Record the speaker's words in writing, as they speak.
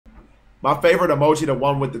My favorite emoji, the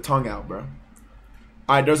one with the tongue out, bro.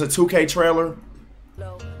 Alright, there's a 2K trailer.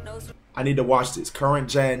 I need to watch this. Current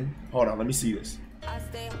gen. Hold on, let me see this. I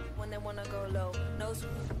stay when they wanna go low. No,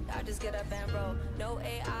 I just get up and roll. No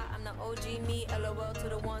AI, I'm the OG me. LOL to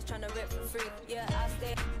the ones trying to rip for free. Yeah, I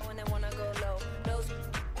stay when they wanna go low. No,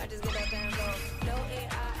 I just get up and roll. No AI,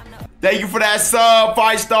 I'm the Thank you for that sub,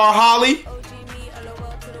 5-star Holly. OG me.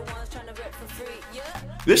 LOL to the ones trying to rip for free. Yeah.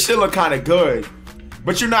 This shit look kind of good.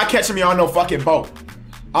 But you're not catching me on no fucking boat.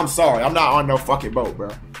 I'm sorry, I'm not on no fucking boat, bro.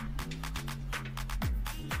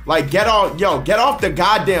 Like, get off the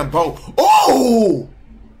goddamn boat. Oh!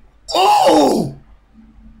 Oh!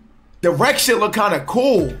 The wreck shit look kind of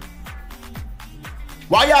cool.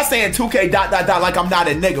 Why y'all saying 2K ... like I'm not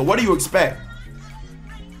a nigga? What do you expect?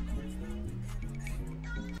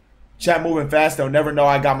 Chat moving fast, they'll never know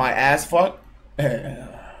I got my ass fucked.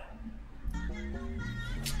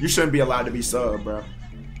 You shouldn't be allowed to be sub, bro.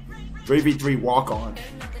 3v3 walk on.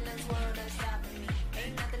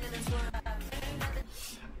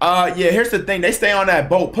 Yeah, here's the thing. They stay on that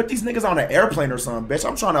boat. Put these niggas on an airplane or something, bitch.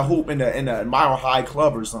 I'm trying to hoop in a Mile High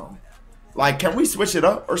club or something. Like, can we switch it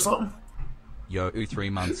up or something? Yo, 3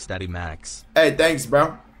 months, Daddy Max. Hey, thanks,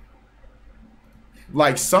 bro.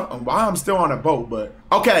 Like, something. Why I'm still on a boat, but...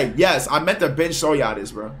 Okay, yes, I meant to binge show y'all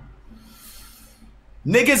this, bro.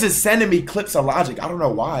 Niggas is sending me clips of Logic. I don't know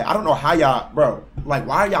why. I don't know how y'all... Bro, like,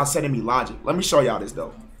 why are y'all sending me Logic? Let me show y'all this,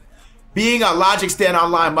 though. Being a Logic stand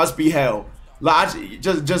online must be hell. Logic,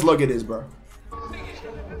 just look at this, bro.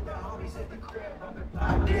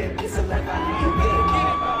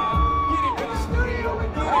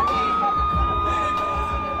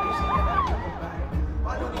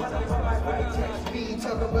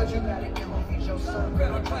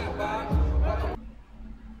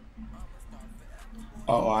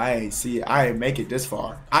 Oh, I ain't make it this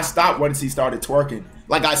far. I stopped once he started twerking.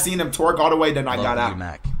 Like, I seen him twerk all the way, then I got out.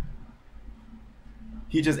 Mac.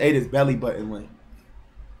 He just ate his belly button link.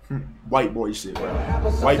 White boy shit, bro.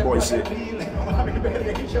 White boy shit.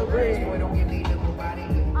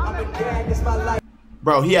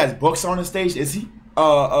 Bro, he has books on the stage. Is he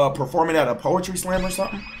performing at a poetry slam or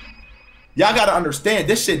something? Y'all gotta understand,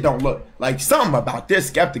 this shit don't look like something about this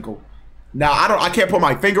skeptical. Now I can't put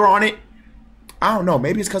my finger on it. I don't know.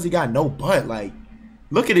 Maybe it's because he got no butt. Like,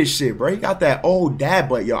 look at this shit, bro. He got that old dad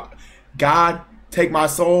butt, y'all. God, take my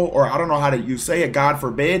soul, or I don't know how to you say it. God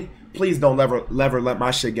forbid. Please don't ever let my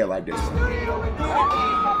shit get like this.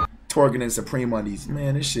 Twerking in Supreme undies.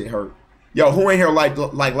 Man, this shit hurt. Yo, who in here like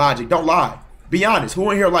Logic? Don't lie. Be honest. Who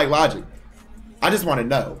in here like Logic? I just want to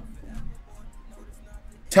know.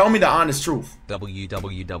 Tell me the honest truth.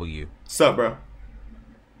 WWW. What's up, bro?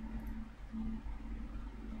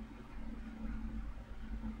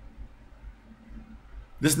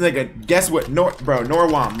 This nigga, guess what?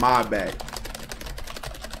 Norwan, my bag.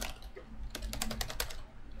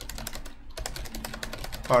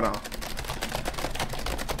 Hold on.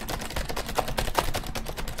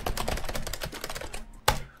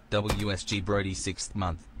 WSG Brody 6th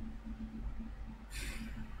month.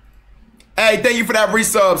 Hey, thank you for that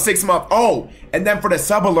resub, 6 month. Oh, and then for the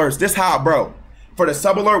sub alerts, this how, bro. For the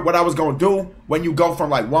sub alert, what I was gonna do when you go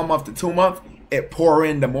from like 1 month to 2 months, it pour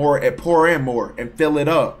in more and fill it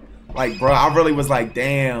up. Like, bro, I really was like,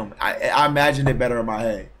 damn. I imagined it better in my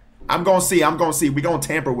head. I'm gonna see. We gonna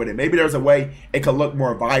tamper with it. Maybe there's a way it could look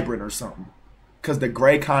more vibrant or something. Cause the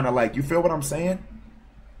gray kind of like, you feel what I'm saying?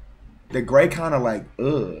 The gray kind of like,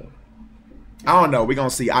 ugh. I don't know. We gonna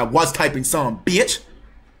see. I was typing some, bitch.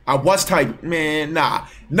 I was typing, man. Nah,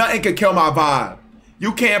 nothing can kill my vibe.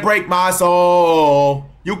 You can't break my soul.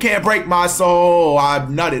 You can't break my soul.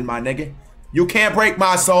 I'm nutted, my nigga. You can't break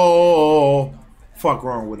my soul. Fuck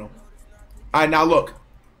wrong with him. All right, now look.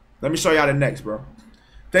 Let me show y'all the next, bro.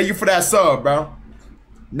 Thank you for that sub, bro.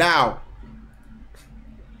 Now,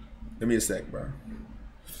 give me a sec, bro.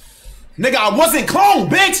 Nigga, I wasn't clone,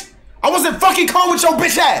 bitch. I wasn't fucking clone with your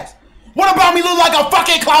bitch ass. What about me look like a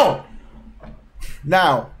fucking clone?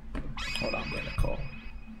 Now, hold on, I'm getting a call.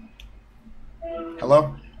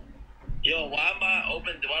 Hello? Yo, why am I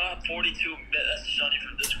open? Why do I have 42 messages on you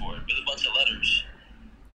from Discord with a bunch of letters?